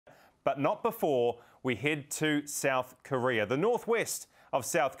but not before we head to South Korea, the northwest of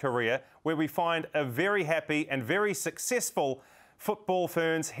South Korea, where we find a very happy and very successful Football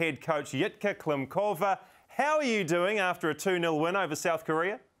Ferns head coach, Jitka Klimková. How are you doing after a 2-0 win over South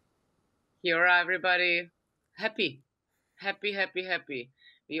Korea? Here, everybody. Happy.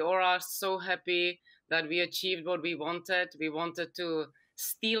 We all are so happy that we achieved what we wanted. We wanted to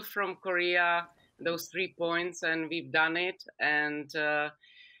steal from Korea those 3 points, and we've done it, and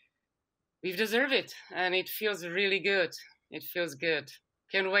we've deserved it, and it feels really good. It feels good.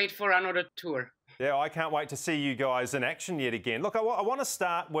 Can't wait for another tour. Yeah, I can't wait to see you guys in action yet again. Look, I want to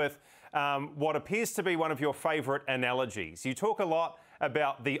start with what appears to be one of your favourite analogies. You talk a lot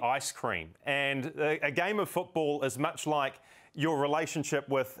about the ice cream, and a game of football is much like your relationship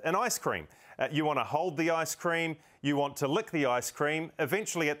with an ice cream. You want to hold the ice cream, you want to lick the ice cream.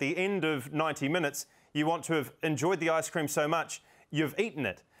 Eventually, at the end of 90 minutes, you want to have enjoyed the ice cream so much, you've eaten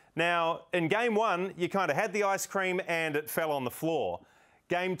it. Now, in game one, you kind of had the ice cream and it fell on the floor.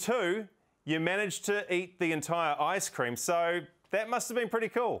 Game two, you managed to eat the entire ice cream, so that must have been pretty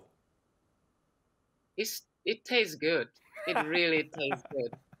cool. It tastes good. It really tastes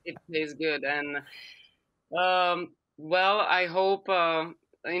good. It tastes good, and well, I hope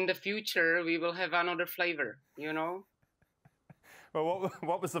in the future we will have another flavor. You know. Well,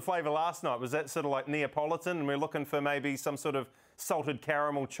 what was the flavour last night? Was that sort of like Neapolitan, and we're looking for maybe some sort of salted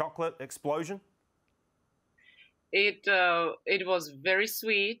caramel chocolate explosion? It was very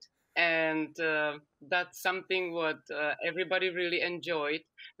sweet. And that's something what everybody really enjoyed.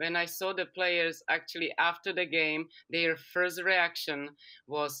 When I saw the players actually after the game, their first reaction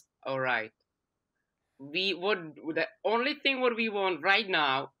was, all right, the only thing what we want right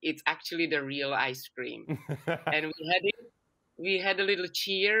now, it's actually the real ice cream. And we had it. We had a little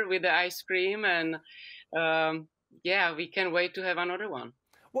cheer with the ice cream, and yeah, we can't wait to have another one.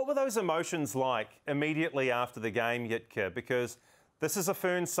 What were those emotions like immediately after the game, Jitka? Because this is a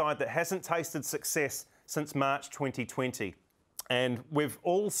Ferns side that hasn't tasted success since March 2020. And we've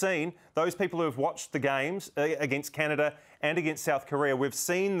all seen, those people who have watched the games against Canada and against South Korea, we've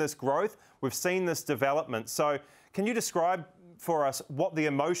seen this growth, we've seen this development. So can you describe for us what the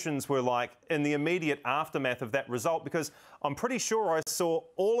emotions were like in the immediate aftermath of that result? Because I'm pretty sure I saw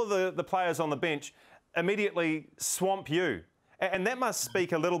all of the players on the bench immediately swamp you. And that must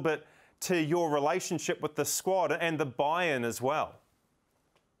speak a little bit to your relationship with the squad and the buy-in as well.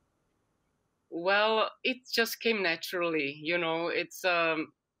 Well, it just came naturally, you know. It's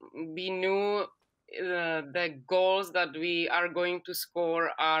we knew the goals that we are going to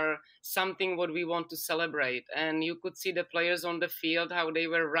score are something what we want to celebrate, and you could see the players on the field how they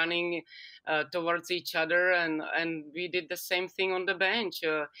were running towards each other, and we did the same thing on the bench.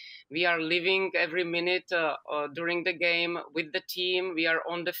 We are living every minute during the game with the team. We are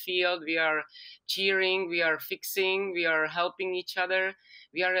on the field. We are cheering. We are fixing. We are helping each other.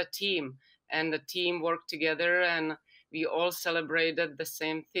 We are a team. And the team worked together, and we all celebrated the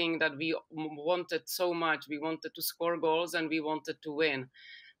same thing that we wanted so much. We wanted to score goals and we wanted to win.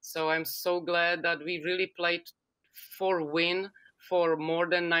 So I'm so glad that we really played for win for more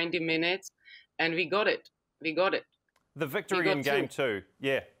than 90 minutes, and we got it. We got it. The victory in game two,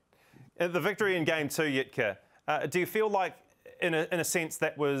 yeah. The victory in game two, Jitka. Do you feel like, in a sense,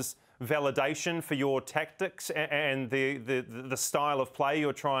 that was validation for your tactics and the style of play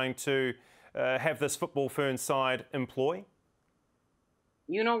you're trying to have this Football Ferns side employ?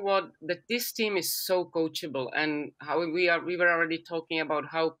 You know what? This team is so coachable, and how we were already talking about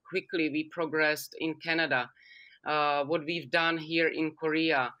how quickly we progressed in Canada, what we've done here in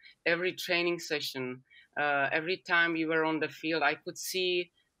Korea, every training session, every time we were on the field, I could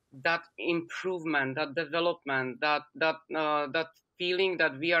see that improvement, that development, that feeling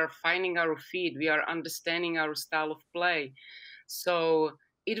that we are finding our feet, we are understanding our style of play. So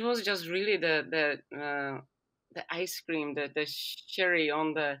it was just really the ice cream, the cherry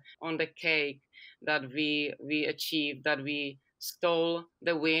on the cake that we achieved, that we stole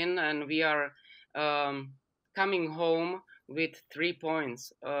the win, and we are coming home with 3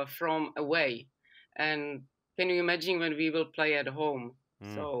 points from away. And can you imagine when we will play at home?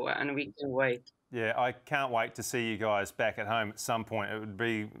 So, and we can wait. Yeah, I can't wait to see you guys back at home at some point. It would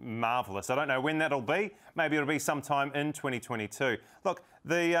be marvellous. I don't know when that'll be. Maybe it'll be sometime in 2022. Look,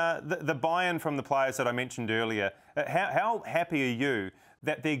 the buy-in from the players that I mentioned earlier, how happy are you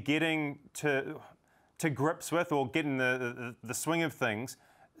that they're getting to grips with or getting the swing of things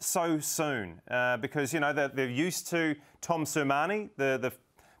so soon? Because, you know, they're used to Tom Sermanni, the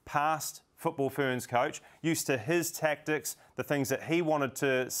past Football Ferns coach, used to his tactics, the things that he wanted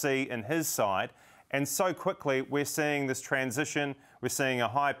to see in his side. And so quickly we're seeing this transition We're seeing a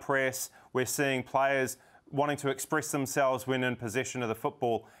high press. We're seeing players wanting to express themselves when in possession of the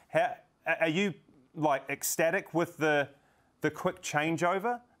football. Are you like ecstatic with the quick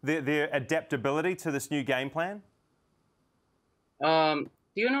changeover, their adaptability to this new game plan?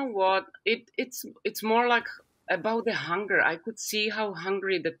 You know what? It's more like about the hunger. I could see how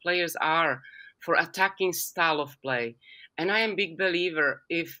hungry the players are for attacking style of play. And I am big believer,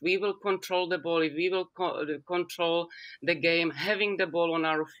 if we will control the ball, if we will control the game, having the ball on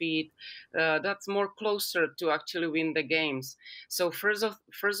our feet, that's more closer to actually win the games. So first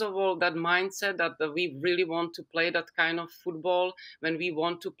of all, that mindset that we really want to play that kind of football, when we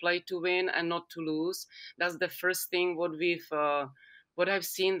want to play to win and not to lose, that's the first thing what I've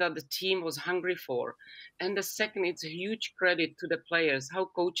seen that the team was hungry for. And the second, it's a huge credit to the players, how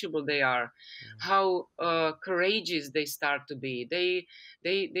coachable they are, how courageous they start to be.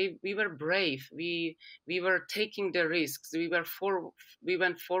 We were brave. We were taking the risks. We went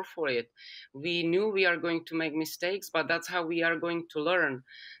for it. We knew we are going to make mistakes, but that's how we are going to learn.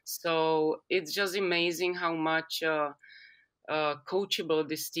 So it's just amazing how much coachable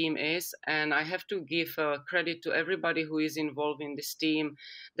this team is, and I have to give credit to everybody who is involved in this team.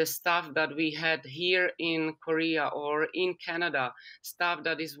 The staff that we had here in Korea or in Canada, staff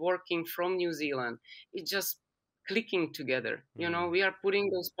that is working from New Zealand, it's just clicking together. You know, we are putting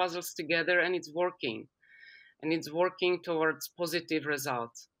those puzzles together, and it's working towards positive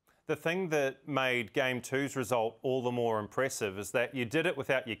results. The thing that made Game 2's result all the more impressive is that you did it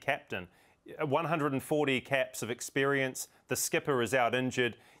without your captain. 140 caps of experience, the skipper is out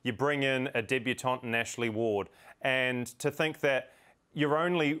injured, you bring in a debutante in Ashley Ward, and to think that your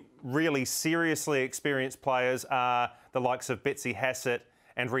only really seriously experienced players are the likes of Betsy Hassett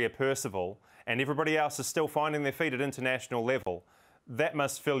and Rhea Percival, and everybody else is still finding their feet at international level, that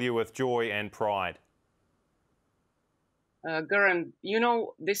must fill you with joy and pride. Goran, you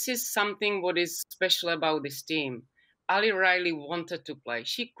know, this is something what is special about this team. Ali Riley wanted to play.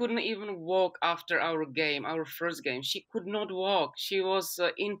 She couldn't even walk after our game, our first game. She could not walk. She was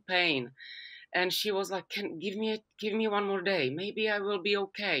in pain, and she was like, give me one more day. Maybe I will be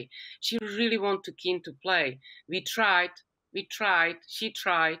okay." She really wanted to keen to play. We tried. She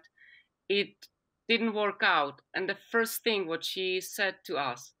tried. It didn't work out. And the first thing what she said to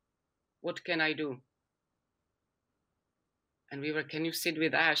us, "What can I do?" And we were, "Can you sit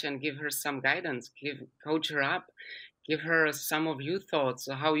with Ash and give her some guidance, coach her up, give her some of your thoughts,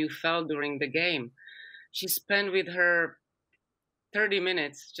 how you felt during the game?" She spent with her 30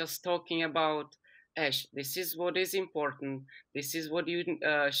 minutes just talking about, "Ash, this is what is important. This is what you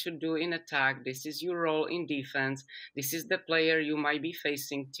should do in attack. This is your role in defense. This is the player you might be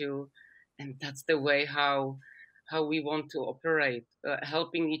facing to." And that's the way how we want to operate,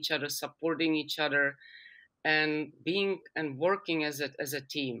 helping each other, supporting each other, and being and working as a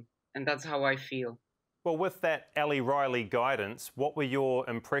team. And that's how I feel. Well, with that Ali Riley guidance, what were your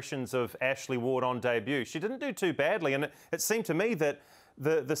impressions of Ashley Ward on debut? She didn't do too badly, and it seemed to me that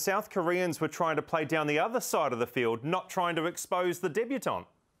the South Koreans were trying to play down the other side of the field, not trying to expose the debutante.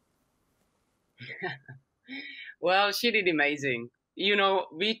 Well, she did amazing. You know,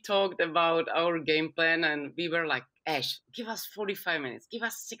 we talked about our game plan, and we were like, "Ash, give us 45 minutes, give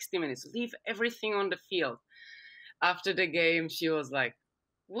us 60 minutes, leave everything on the field." After the game, she was like,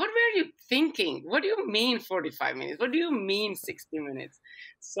 "What were you thinking? What do you mean 45 minutes? What do you mean 60 minutes?"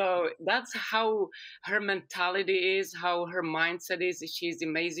 So that's how her mentality is, how her mindset is. She's an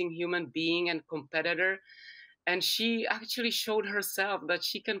amazing human being and competitor. And she actually showed herself that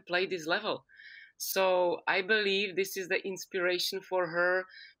she can play this level. So I believe this is the inspiration for her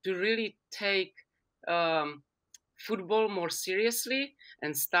to really take football more seriously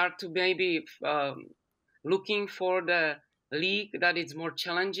and start to maybe looking for the league that is more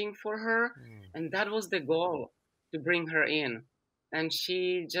challenging for her. And that was the goal, to bring her in. And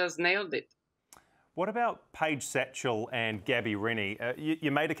she just nailed it. What about Paige Satchell and Gabby Rennie?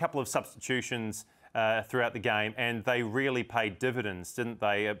 You made a couple of substitutions throughout the game, and they really paid dividends, didn't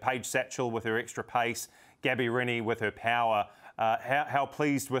they? Paige Satchell with her extra pace, Gabby Rennie with her power. How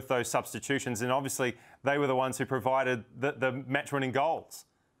pleased with those substitutions? And obviously, they were the ones who provided the match-winning goals.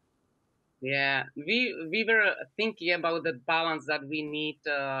 Yeah, we were thinking about the balance that we need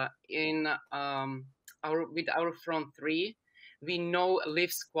in with our front three. We know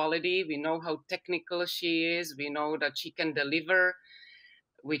Liv's quality. We know how technical she is. We know that she can deliver,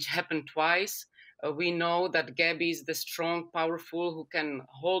 which happened twice. We know that Gabby is the strong, powerful, who can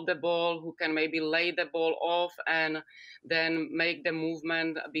hold the ball, who can maybe lay the ball off and then make the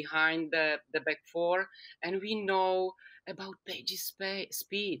movement behind the back four. And we know about Paige's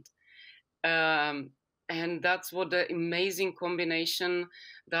speed. And And that's what the amazing combination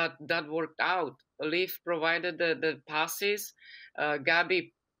that worked out. Olive provided the passes,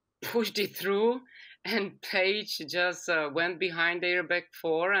 Gabi pushed it through, and Paige just went behind their back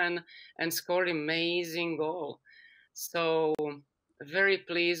four and scored amazing goal. So very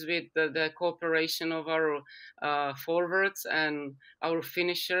pleased with the cooperation of our forwards and our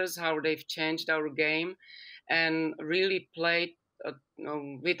finishers, how they've changed our game and really played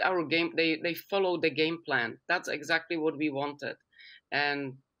with our game. They followed the game plan. That's exactly what we wanted.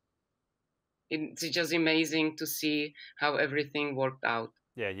 And it's just amazing to see how everything worked out.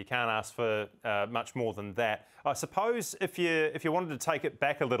 Yeah, you can't ask for much more than that. I suppose if you wanted to take it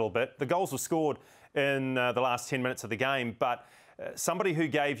back a little bit, the goals were scored in the last 10 minutes of the game, but somebody who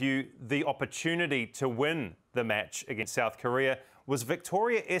gave you the opportunity to win the match against South Korea was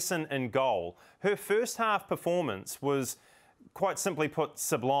Victoria Essen in goal. Her first half performance was, quite simply put,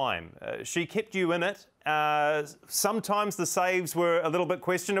 sublime. She kept you in it. Sometimes the saves were a little bit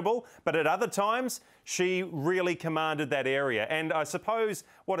questionable, but at other times she really commanded that area. And I suppose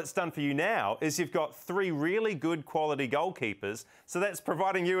what it's done for you now is you've got 3 really good quality goalkeepers, so that's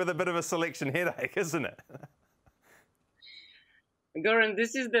providing you with a bit of a selection headache, isn't it? Goran,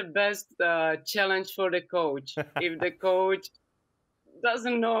 this is the best challenge for the coach. If the coach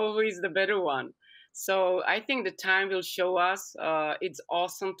doesn't know who is the better one. So I think the time will show us. It's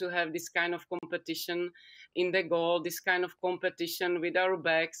awesome to have this kind of competition in the goal, this kind of competition with our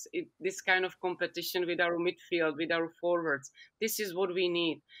backs, this kind of competition with our midfield, with our forwards. This is what we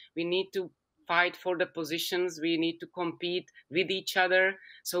need. We need to fight for the positions. We need to compete with each other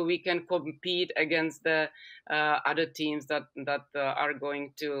so we can compete against the other teams that are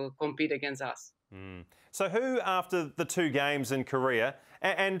going to compete against us. So who, after the 2 games in Korea,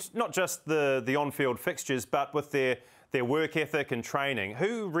 and not just the on-field fixtures, but with their work ethic and training,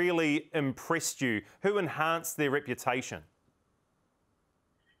 who really impressed you? Who enhanced their reputation?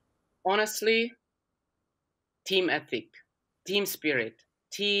 Honestly, team ethic, team spirit,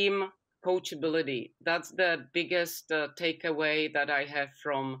 team coachability. That's the biggest takeaway that I have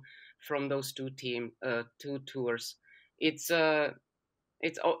from those 2 tours. It's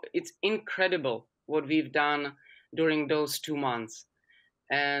incredible what we've done during those 2 months.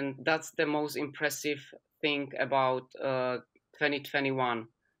 And that's the most impressive thing about 2021.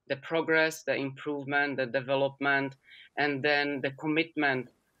 The progress, the improvement, the development, and then the commitment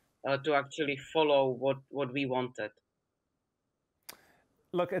to actually follow what we wanted.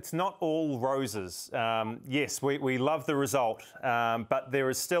 Look, it's not all roses. Yes, we love the result, but there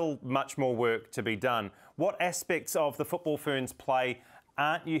is still much more work to be done. What aspects of the Football Ferns play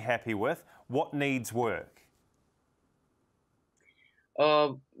aren't you happy with? What needs work?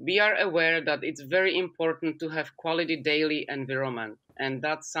 We are aware that it's very important to have quality daily environment, and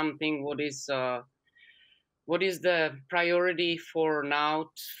that's something what is the priority for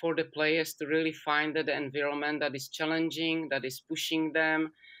now for the players to really find that environment that is challenging, that is pushing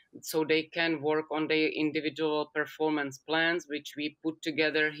them, so they can work on their individual performance plans, which we put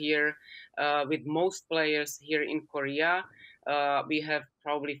together here with most players here in Korea. We have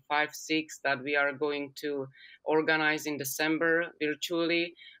probably 5-6 that we are going to organize in December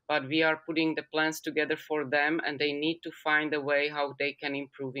virtually, but we are putting the plans together for them, and they need to find a way how they can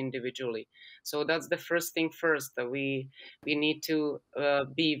improve individually. So that's the first thing first. We need to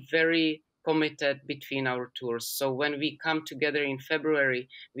be very committed between our tours. So when we come together in February,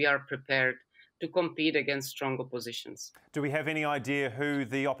 we are prepared to compete against strong oppositions. Do we have any idea who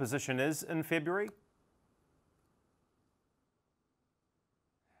the opposition is in February?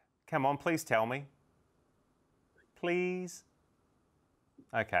 Come on, please tell me. Please?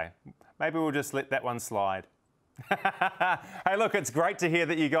 Okay, maybe we'll just let that one slide. Hey, look, it's great to hear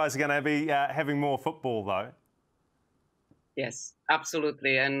that you guys are going to be having more football, though. Yes,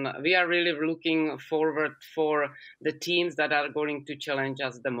 absolutely. And we are really looking forward for the teams that are going to challenge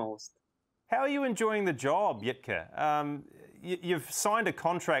us the most. How are you enjoying the job, Jitka? You've signed a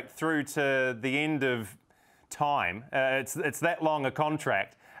contract through to the end of time. It's that long a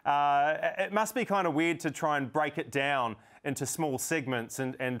contract. It must be kind of weird to try and break it down into small segments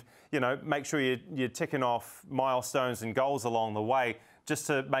and you know, make sure you're ticking off milestones and goals along the way just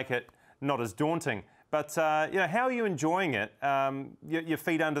to make it not as daunting. But you know, how are you enjoying it? Your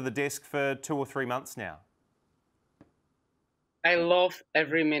feet under the desk for 2 or 3 months now. I love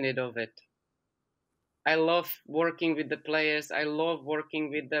every minute of it. I love working with the players. I love working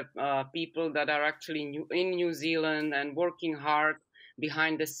with the people that are actually in New Zealand and working hard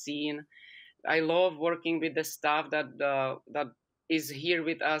behind the scene. I love working with the staff that is here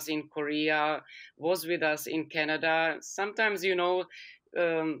with us in Korea, was with us in Canada. Sometimes, you know,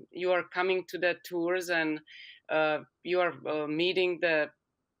 you are coming to the tours and you are meeting the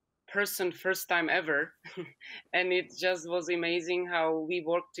person first time ever, and it just was amazing how we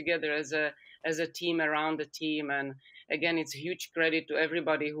worked together as a team around the team. And again, it's huge credit to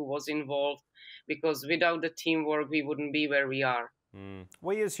everybody who was involved, because without the teamwork we wouldn't be where we are.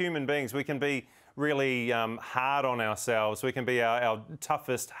 We as human beings, we can be really hard on ourselves. We can be our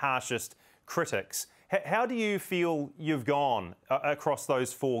toughest, harshest critics. How do you feel you've gone across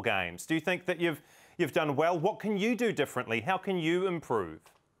those 4 games? Do you think that you've done well? What can you do differently? How can you improve?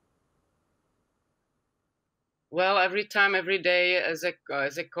 Well, every time, every day, as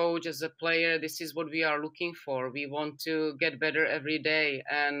a coach, as a player, this is what we are looking for. We want to get better every day,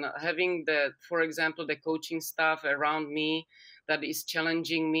 and having for example, the coaching staff around me that is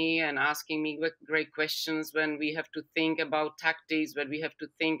challenging me and asking me great questions when we have to think about tactics, when we have to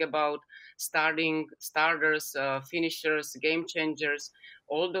think about starters, finishers, game changers.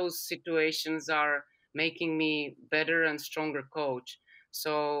 All those situations are making me better and stronger coach.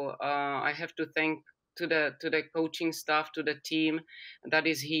 So I have to thank to the coaching staff, to the team that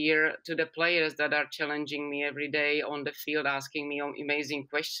is here, to the players that are challenging me every day on the field, asking me amazing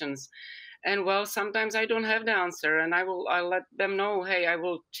questions. And well, sometimes I don't have the answer, and I'll let them know, hey, I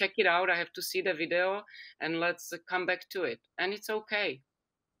will check it out. I have to see the video, and let's come back to it. And it's okay,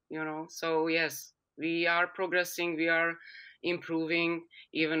 you know. So yes, we are progressing. We are improving,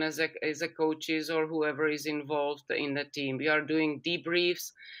 even as a coaches or whoever is involved in the team. We are doing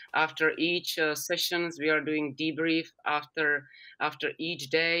debriefs after each sessions. We are doing debrief after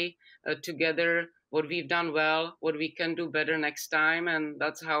each day together, what we've done well, what we can do better next time, and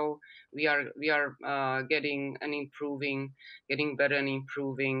that's how we are getting better and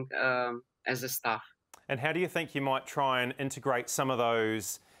improving as a staff. And how do you think you might try and integrate some of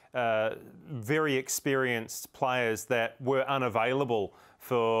those very experienced players that were unavailable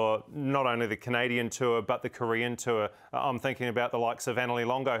for not only the Canadian tour but the Korean tour? I'm thinking about the likes of Annalie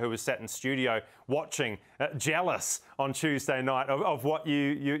Longo, who was sat in studio watching, jealous on Tuesday night of what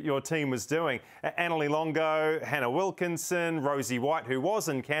your team was doing. Annalie Longo, Hannah Wilkinson, Rosie White, who was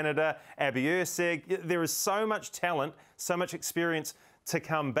in Canada, Abby Urseg. There is so much talent, so much experience to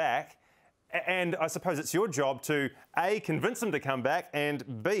come back. And I suppose it's your job to A, convince them to come back,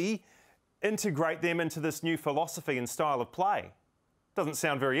 and B, integrate them into this new philosophy and style of play. Doesn't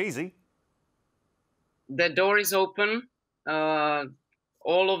sound very easy. The door is open.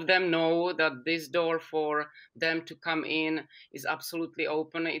 All of them know that this door for them to come in is absolutely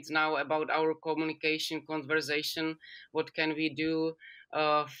open. It's now about our communication, conversation. What can we do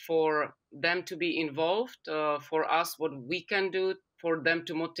for them to be involved? For us, what we can do for them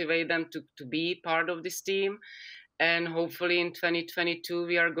to motivate them to be part of this team. And hopefully in 2022,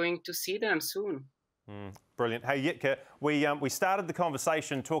 we are going to see them soon. Brilliant. Hey, Jitka, we started the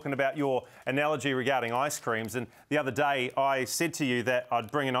conversation talking about your analogy regarding ice creams. And the other day, I said to you that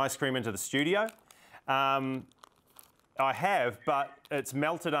I'd bring an ice cream into the studio. I have, but it's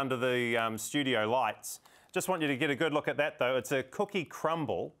melted under the studio lights. Just want you to get a good look at that, though. It's a cookie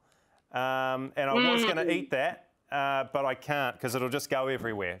crumble. And I was going to eat that. But I can't because it'll just go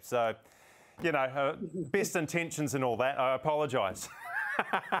everywhere. So, you know, best intentions and all that. I apologise.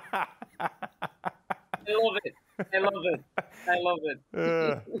 I love it. I love it. I love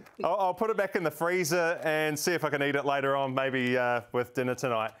it. I'll put it back in the freezer and see if I can eat it later on, maybe with dinner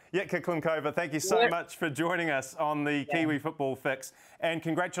tonight. Jitka Klimková, thank you so much for joining us on the Kiwi Football Fix. And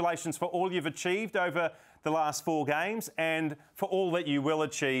congratulations for all you've achieved over the last 4 games and for all that you will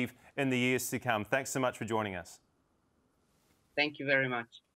achieve in the years to come. Thanks so much for joining us. Thank you very much.